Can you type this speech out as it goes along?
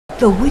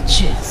The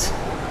witches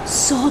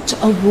sought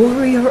a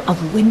warrior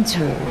of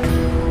winter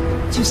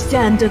to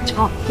stand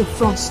atop the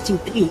frosty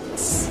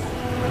peaks.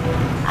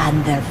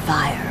 And their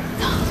fire.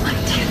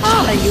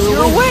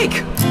 You're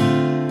awake!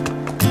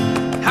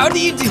 How do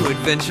you do,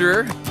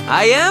 adventurer?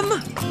 I am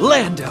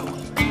Lando.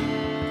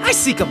 I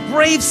seek a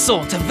brave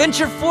soul to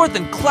venture forth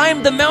and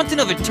climb the mountain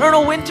of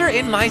eternal winter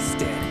in my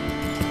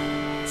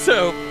stead.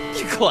 So,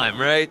 you climb,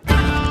 right?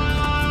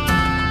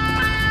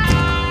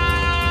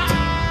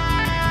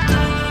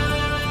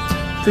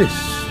 This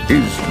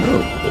is no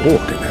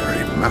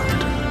ordinary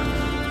mountain.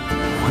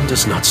 One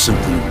does not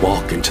simply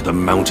walk into the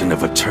mountain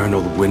of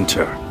eternal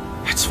winter.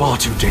 It's far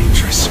too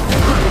dangerous.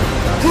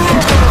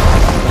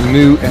 A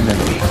new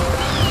enemy.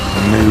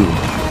 A new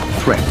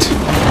threat.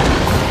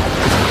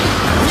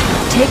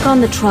 Take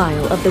on the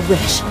trial of the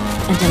wish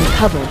and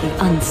uncover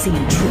the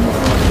unseen truth.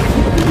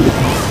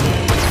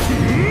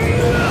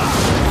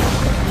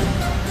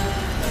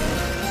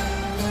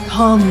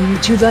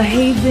 Come to the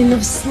haven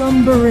of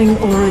slumbering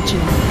origin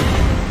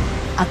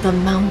at the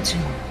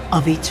mountain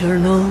of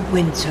eternal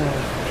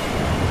winter.